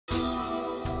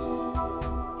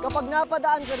Kapag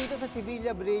napadaan ka dito sa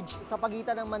Sevilla Bridge sa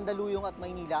pagitan ng Mandaluyong at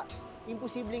Maynila,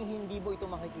 imposibleng hindi mo ito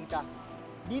makikita.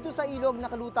 Dito sa ilog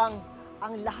nakalutang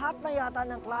ang lahat na yata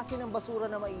ng klase ng basura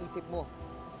na maiisip mo.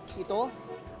 Ito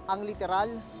ang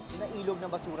literal na ilog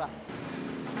ng basura.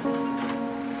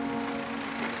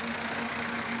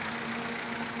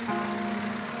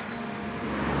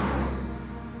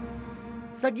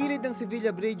 Sa gilid ng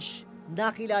Sevilla Bridge,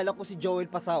 nakilala ko si Joel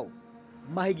Pasaw.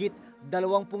 Mahigit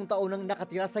 20 taon nang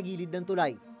nakatira sa gilid ng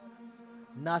tulay.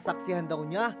 Nasaksihan daw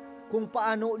niya kung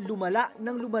paano lumala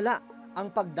ang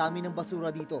pagdami ng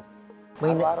basura dito.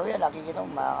 Araw-araw yan, lagi kita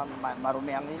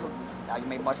marumi ang ilog. Lagi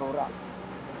may basura.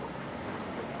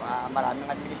 Maraming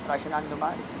administrasyon na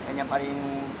dumaan. Ganyan pa rin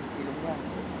yung ilog niya.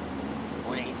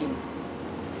 Kulay itim.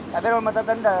 Pero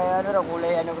matatanda,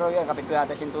 kulay yan. Kapit ko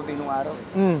yata yung tubig nung araw.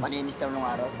 Paninis daw nung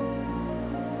araw.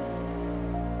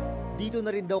 Dito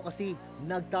na rin daw kasi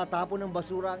nagtatapon ng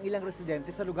basura ang ilang residente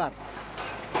sa lugar.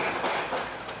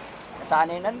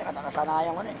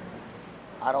 Nakasanayan ko na eh.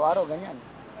 Araw-araw, ganyan.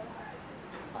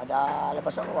 Kada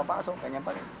labas ako, papasok, ganyan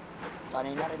pa rin.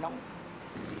 Sanay na rin ako.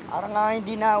 Parang nga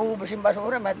hindi nauubos yung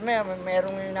basura,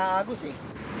 merong inaagos eh.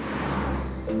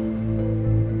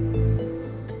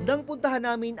 Nang puntahan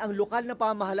namin ang lokal na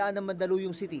pamahalaan ng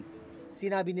Mandaluyong City,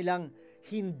 sinabi nilang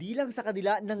hindi lang sa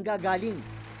kanila nanggagaling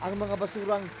ang mga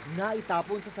basurang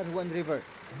naitapon sa San Juan River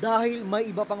dahil may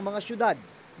iba pang mga syudad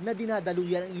na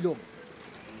dinadaluyan ang ilog.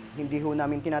 Hindi ho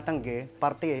namin tinatanggi,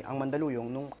 parte ang Mandaluyong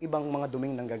nung ibang mga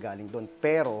duming nanggagaling doon.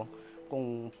 Pero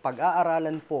kung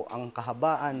pag-aaralan po ang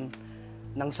kahabaan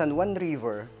ng San Juan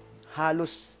River,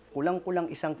 halos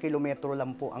kulang-kulang 1 kilometro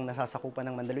lang po ang nasasakupan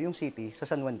ng Mandaluyong City sa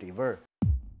San Juan River.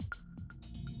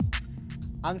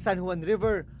 Ang San Juan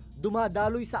River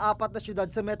dumadaloy sa 4 na syudad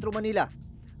sa Metro Manila,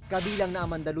 kabilang na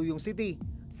ang Mandaluyong City,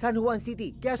 San Juan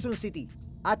City, Quezon City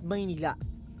at Maynila.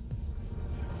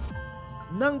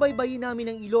 Nang baybayin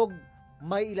namin ang ilog,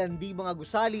 may ilan di mga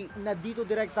gusali na dito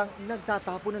direktang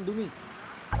nagtatapon ng dumi.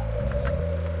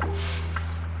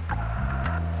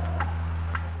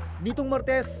 Nitong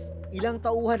Martes, ilang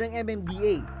tauhan ng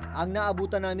MMDA ang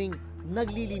naabutan naming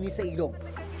naglilinis sa ilog.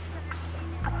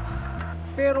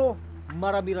 Pero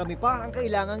marami-rami pa ang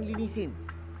kailangang linisin.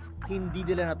 Hindi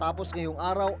nila natapos ngayong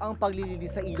araw ang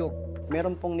paglilinis sa ilog.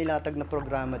 Meron pong nilatag na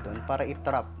programa doon para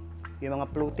i-trap yung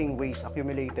mga floating waste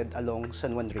accumulated along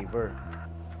San Juan River.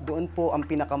 Doon po ang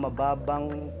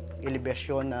pinakamababang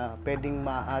elevasyon na pwedeng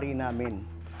maaari namin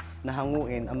na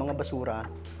hanguin ang mga basura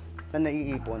na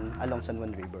naiipon along San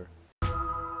Juan River.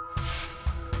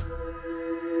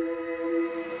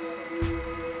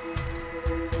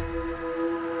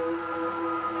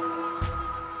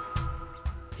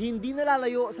 Hindi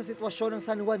nalalayo sa sitwasyon ng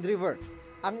San Juan River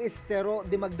ang Estero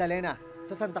de Magdalena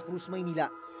sa Santa Cruz, Maynila.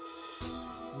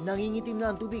 Nangingitim na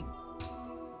ang tubig.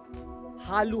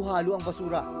 Halo-halo ang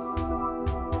basura.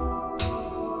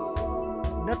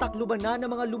 Natakluban na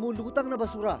ng mga lumulutang na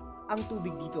basura ang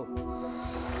tubig dito.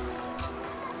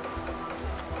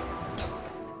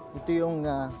 Ito yung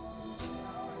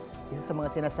isa sa mga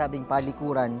sinasabing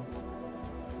palikuran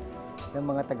ng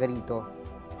mga taga rito.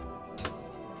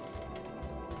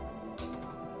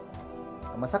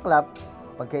 Ang masaklap,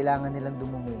 pag kailangan nilang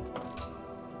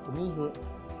umihi,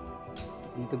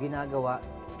 dito ginagawa,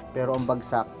 pero ang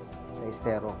bagsak sa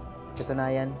estero.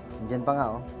 Katunayan, dyan pa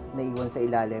nga naiwan sa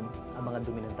ilalim ang mga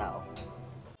dumi ng tao.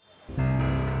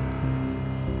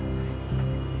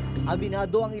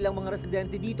 Aminado ang ilang mga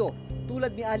residente dito,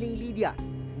 tulad ni Aling Lydia,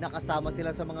 nakasama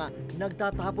sila sa mga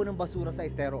nagtatapon ng basura sa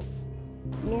estero.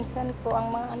 Minsan po ang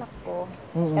mga anak ko,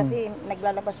 kasi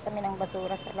naglalabas kami ng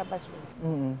basura sa labas.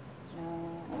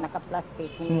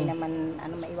 Naka-plastic, hindi naman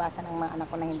maiwasan ang mga anak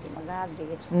ko na hindi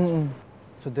maghagis.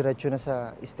 So diretso na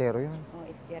sa estero yun? Oo,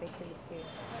 estero.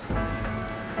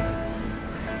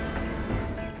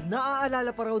 Naaalala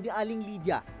pa raw ni Aling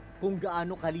Lydia kung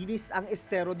gaano kalinis ang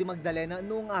Estero de Magdalena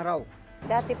noong araw.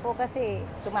 Dati po kasi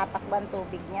tumatakbo ang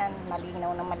tubig niyan,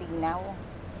 malinaw na malinaw.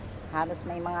 Halos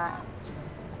may mga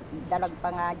dalag pa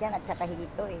nga dyan at saka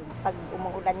hito eh. Pag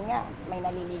umuulan nga, may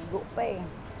naliligo pa eh.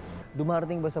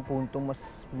 Dumarating ba sa puntong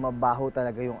mas mabaho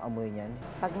talaga yung amoy niyan?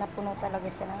 Pag napuno talaga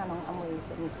siya ng amoy,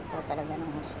 sumisipaw talaga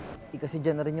ng husto. Kasi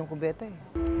dyan na rin yung kubeta eh.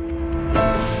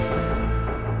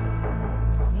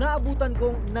 Naabutan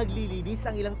kong naglilinis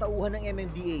ang ilang tauhan ng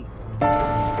MMDA.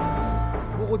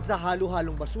 Bukod sa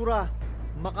halo-halong basura,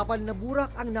 makapal na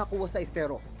burak ang nakuha sa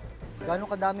estero. Gano'ng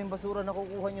kadaming basura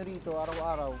nakukuha nyo rito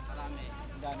araw-araw? Marami.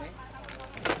 Dami.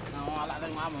 Nawala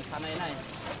lang yung amoy. Sanay na eh.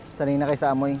 Sanay na kayo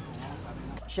sa amoy?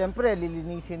 Siyempre,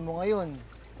 lilinisin mo ngayon.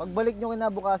 Pagbalik nyo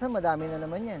kinabukasan, madami na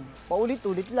naman yan.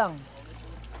 Paulit-ulit lang.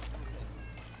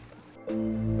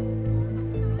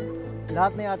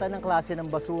 Lahat na yata ng klase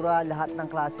ng basura, lahat ng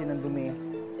klase ng dumi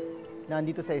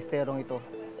nandito sa esterong ito.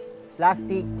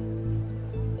 Plastic,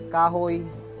 kahoy,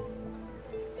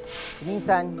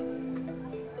 minsan,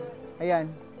 ayan,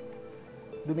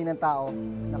 dumi ng tao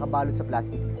nakabalot sa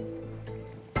plastic.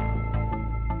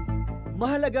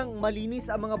 Mahalagang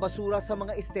malinis ang mga basura sa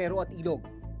mga estero at ilog.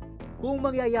 Kung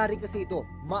mangyayari kasi ito,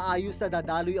 maayos na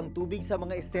dadaloy ang tubig sa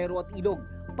mga estero at ilog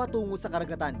patungo sa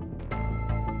karagatan.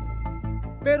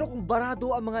 Pero kung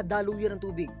barado ang mga daluyan ng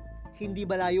tubig, hindi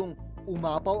malayong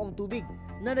umapaw ang tubig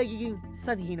na nagiging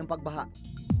sanhi ng pagbaha.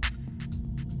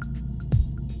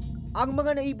 Ang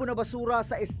mga naipon na basura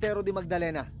sa Estero de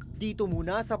Magdalena, dito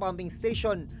muna sa pumping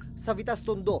station sa Vitas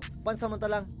Tondo,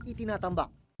 pansamantalang itinatambak.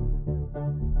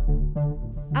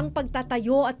 Ang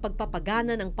pagtatayo at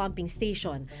pagpapagana ng pumping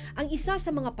station ang isa sa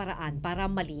mga paraan para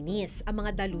malinis ang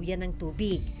mga daluyan ng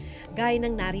tubig, gaya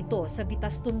ng narito sa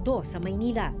Vitas Tondo sa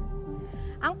Maynila.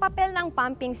 Ang papel ng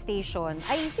pumping station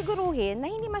ay siguruhin na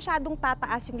hindi masyadong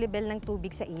tataas yung level ng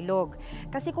tubig sa ilog.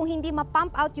 Kasi kung hindi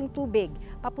ma-pump out yung tubig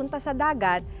papunta sa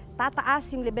dagat,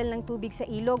 tataas yung level ng tubig sa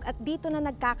ilog at dito na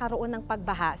nagkakaroon ng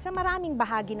pagbaha sa maraming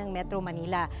bahagi ng Metro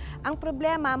Manila. Ang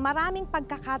problema, maraming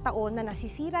pagkakataon na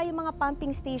nasisira yung mga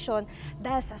pumping station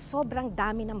dahil sa sobrang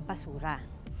dami ng basura.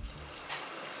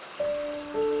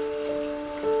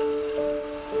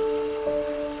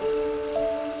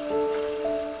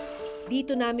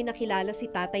 Dito namin nakilala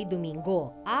si Tatay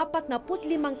Domingo.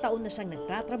 45 taon na siyang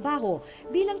nagtatrabaho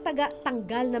bilang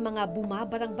taga-tanggal ng mga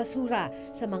bumabarang basura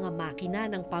sa mga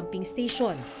makina ng pumping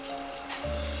station.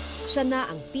 Siya na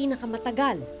ang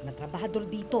pinakamatagal na trabahador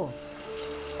dito.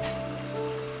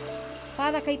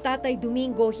 Para kay Tatay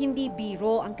Domingo, hindi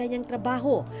biro ang kanyang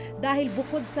trabaho dahil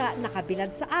bukod sa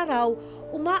nakabilad sa araw,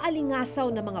 umaalingasaw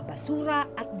na mga basura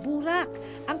at burak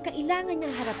ang kailangan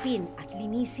niyang harapin at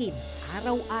linisin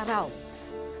araw-araw.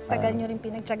 Tagal nyo rin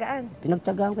pinagtyagaan.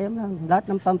 Pinagtyagaan ko yan. Lahat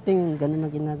ng pumping, ganun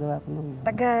ang ginagawa ko nung.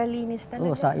 Tagalinis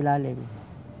talaga. Oo, sa ilalim.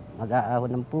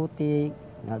 Mag-aahon ng putik,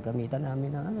 nagamitan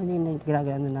namin ng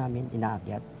ginagawa namin,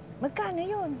 inaakyat. Magkano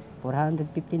yun?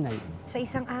 459. Sa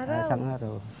isang araw? Isang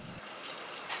araw.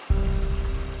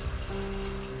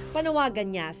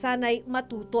 Panawagan niya, sana'y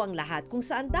matuto ang lahat kung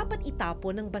saan dapat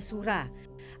itapon ang basura.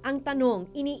 Ang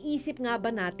tanong, iniisip nga ba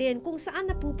natin kung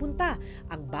saan napupunta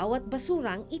ang bawat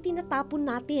basurang itinatapon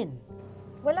natin?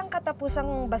 Walang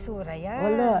katapusang basura yan.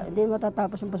 Wala, hindi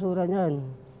matatapos ang basura niyan.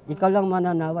 Ikaw lang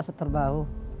mananawa sa trabaho.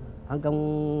 Hanggang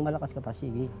malakas ka pa,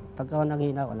 sige. Pagka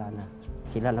nanghina, wala na.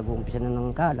 Sila nag-uumpisa na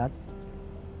ng kalat.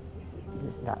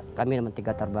 Kami naman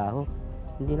tiga-trabaho.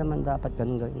 Hindi naman dapat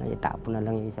ganun gawin na itapon na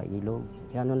lang yung sa ilog.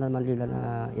 Yan naman nila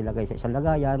na ilagay sa isang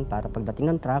lagayan para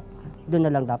pagdating ng truck, doon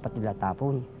na lang dapat nila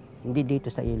tapon. Hindi dito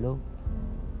sa ilog.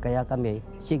 Kaya kami,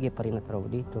 sige pa rin na trabaho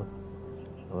dito.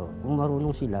 O, kung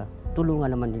marunong sila, tulungan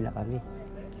naman nila kami.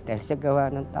 Dahil sa gawa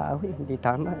ng tao, hindi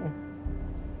tama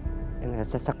eh.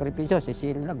 Sa sakripisyo, si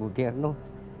sila, gobyerno.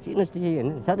 Sino siya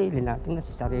yun? Sarili natin,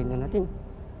 nasa sarili natin.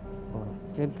 O,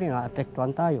 siyempre, naapektuhan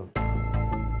tayo.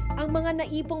 Ang mga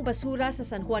naipong basura sa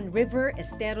San Juan River,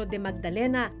 Estero de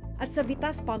Magdalena at sa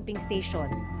Vitas Pumping Station,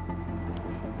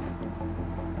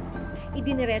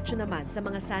 idiniretso naman sa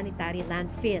mga sanitary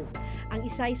landfill. Ang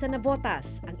isa-isa na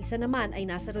botas, ang isa naman ay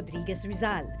nasa Rodriguez,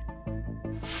 Rizal.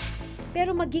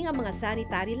 Pero maging ang mga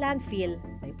sanitary landfill,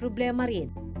 may problema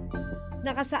rin.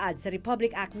 Nakasaad sa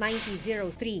Republic Act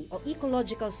 9003 o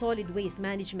Ecological Solid Waste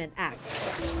Management Act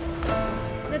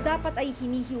na dapat ay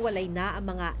hinihiwalay na ang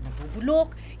mga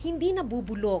nabubulok, hindi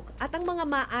nabubulok at ang mga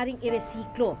maaring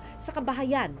iresiklo sa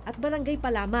kabahayan at barangay pa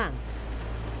lamang.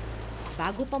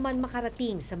 Bago pa man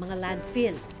makarating sa mga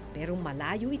landfill, pero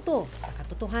malayo ito sa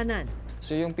katotohanan.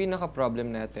 So yung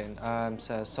pinaka-problem natin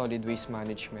sa solid waste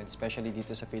management, especially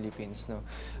dito sa Philippines, no,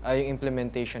 ay yung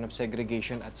implementation of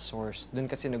segregation at source. Doon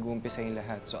kasi nag-uumpisa yung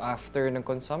lahat. So after ng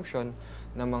consumption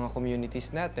ng mga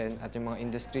communities natin at yung mga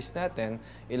industries natin,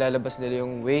 ilalabas nila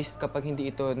yung waste kapag hindi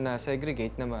ito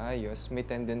na-segregate na maayos, may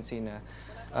tendency na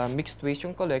mixed waste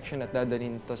yung collection at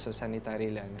dadalhin ito sa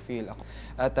sanitary landfill.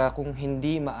 At kung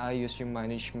hindi maayos yung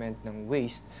management ng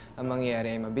waste, ang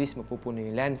mangyayari ay mabilis mapupuno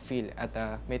yung landfill at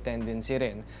may tendency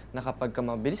rin na kapag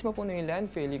mabilis mapuno yung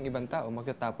landfill, yung ibang tao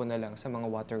magtatapon na lang sa mga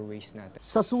waterways natin.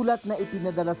 Sa sulat na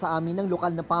ipinadala sa amin ng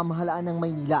lokal na pamahalaan ng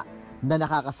Maynila na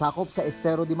nakakasakop sa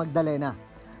Estero de Magdalena,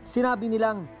 sinabi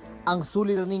nilang ang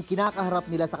suliraning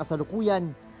kinakaharap nila sa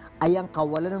kasalukuyan ay ang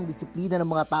kawalan ng disiplina ng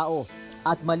mga tao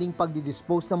at maling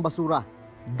pagdidispose ng basura.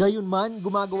 Gayunman,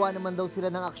 gumagawa naman daw sila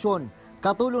ng aksyon,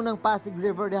 katulong ng Pasig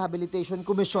River Rehabilitation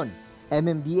Commission,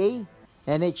 MMDA,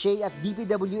 NHA at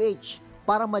DPWH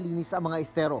para malinis ang mga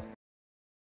estero.